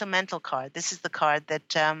sentimental card. This is the card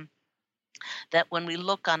that when we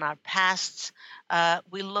look on our pasts,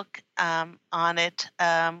 we look on it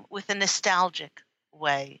with a nostalgic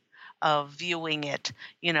way of viewing it.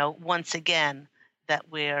 Once again, that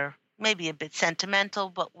we're maybe a bit sentimental,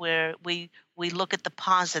 but we look at the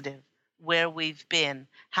positive, where we've been,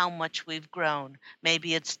 how much we've grown.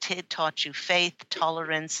 Maybe it's taught you faith,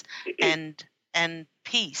 tolerance, and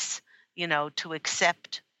peace. To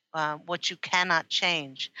accept what you cannot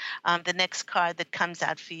change. The next card that comes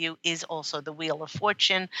out for you is also the Wheel of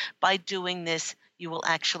Fortune. By doing this, you will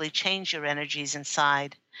actually change your energies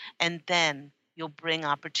inside, and then you'll bring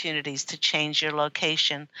opportunities to change your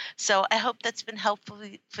location. So I hope that's been helpful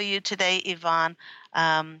for you today, Yvonne.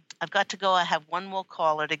 I've got to go. I have one more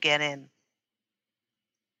caller to get in.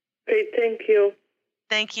 Okay, thank you.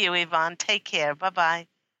 Thank you, Yvonne. Take care. Bye-bye.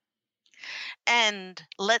 And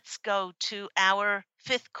let's go to our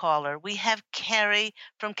fifth caller. We have Carrie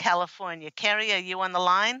from California. Carrie, are you on the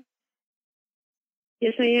line?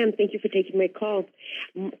 Yes, I am. Thank you for taking my call.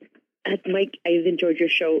 Mike, I've enjoyed your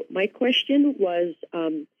show. My question was,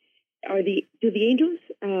 do the angels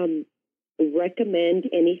recommend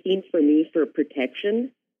anything for me for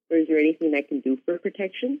protection? Or is there anything I can do for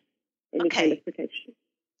protection? Any kind of protection?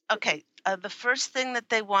 Okay. The first thing that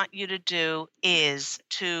they want you to do is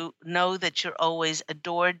to know that you're always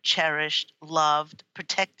adored, cherished, loved,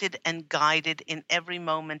 protected, and guided in every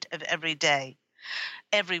moment of every day.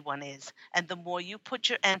 Everyone is. And the more you put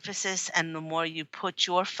your emphasis and the more you put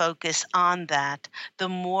your focus on that, the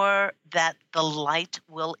more that the light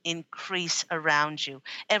will increase around you.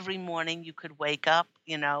 Every morning you could wake up,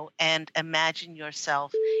 and imagine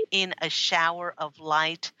yourself in a shower of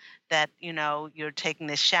light that, you're taking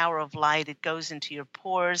this shower of light, it goes into your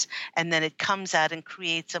pores, and then it comes out and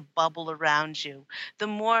creates a bubble around you. The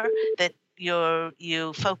more that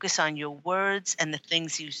you focus on your words and the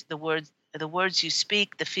words you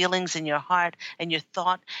speak, the feelings in your heart and your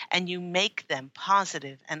thought, and you make them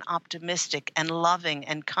positive and optimistic and loving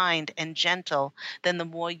and kind and gentle, then the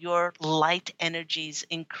more your light energies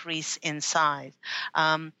increase inside.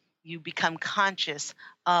 You become conscious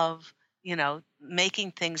of,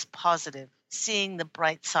 making things positive, seeing the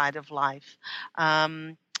bright side of life.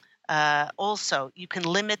 Also, you can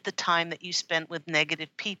limit the time that you spend with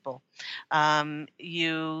negative people. And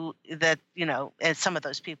some of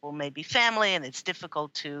those people may be family, and it's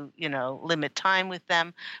difficult to, limit time with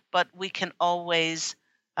them. But we can always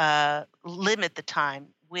limit the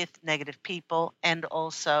time with negative people, and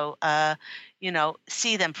also,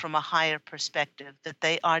 see them from a higher perspective, that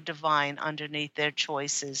they are divine underneath their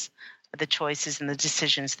choices, the choices and the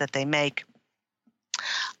decisions that they make.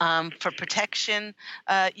 For protection,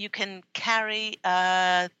 you can carry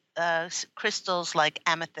crystals like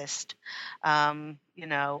amethyst.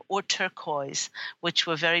 or turquoise, which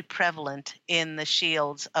were very prevalent in the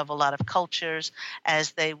shields of a lot of cultures,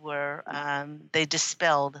 as they were they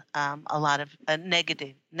dispelled a lot of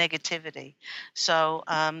negativity. So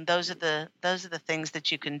those are the things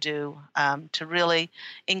that you can do to really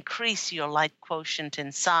increase your light quotient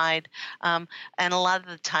inside. And a lot of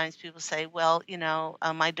the times people say, well,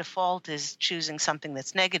 my default is choosing something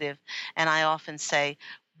that's negative, and I often say,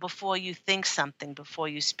 before you think something, before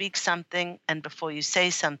you speak something, and before you say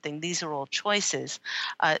something, these are all choices.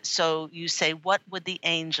 So you say, what would the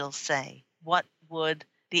angels say? What would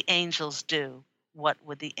the angels do? What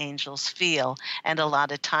would the angels feel? And a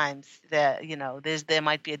lot of times there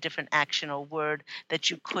might be a different action or word that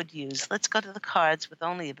you could use. Let's go to the cards with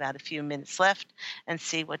only about a few minutes left and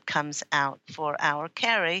see what comes out for our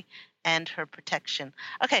Carrie and her protection.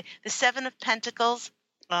 Okay, the Seven of Pentacles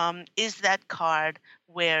is that card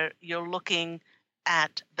where you're looking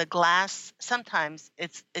at the glass. Sometimes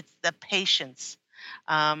it's the patience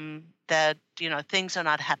that things are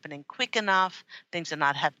not happening quick enough, things are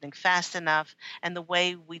not happening fast enough, and the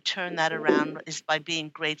way we turn that around is by being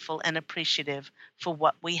grateful and appreciative for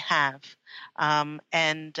what we have,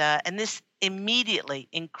 and this immediately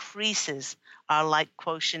increases our light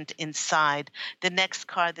quotient inside. The next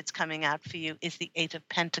card that's coming out for you is the Eight of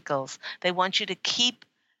Pentacles. They want you to keep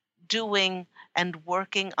doing and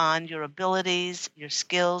working on your abilities, your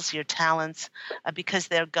skills, your talents, because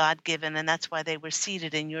they're God-given, and that's why they were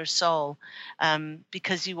seated in your soul,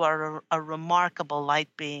 because you are a remarkable light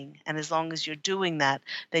being. And as long as you're doing that,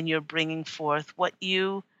 then you're bringing forth what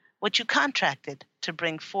you contracted to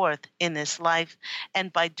bring forth in this life.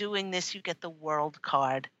 And by doing this, you get the World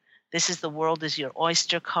card. This is the world is your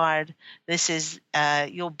oyster card. This is,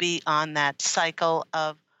 you'll be on that cycle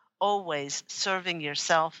of always serving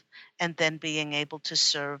yourself and then being able to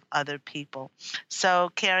serve other people.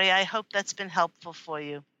 So, Carrie, I hope that's been helpful for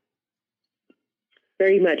you.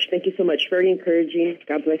 Very much. Thank you so much. Very encouraging.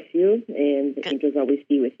 God bless you, and the angels always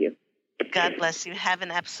be with you. God bless you. Have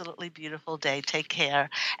an absolutely beautiful day. Take care.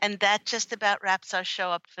 And that just about wraps our show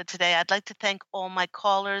up for today. I'd like to thank all my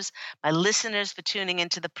callers, my listeners for tuning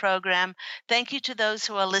into the program. Thank you to those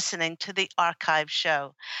who are listening to the archive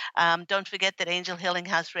show. Don't forget that Angel Healing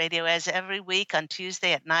House Radio airs every week on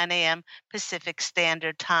Tuesday at 9 a.m. Pacific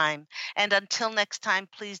Standard Time. And until next time,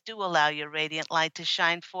 please do allow your radiant light to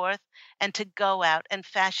shine forth and to go out and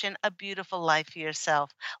fashion a beautiful life for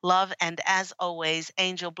yourself. Love, and as always,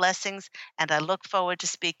 angel blessings. And I look forward to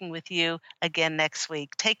speaking with you again next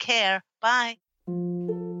week. Take care. Bye.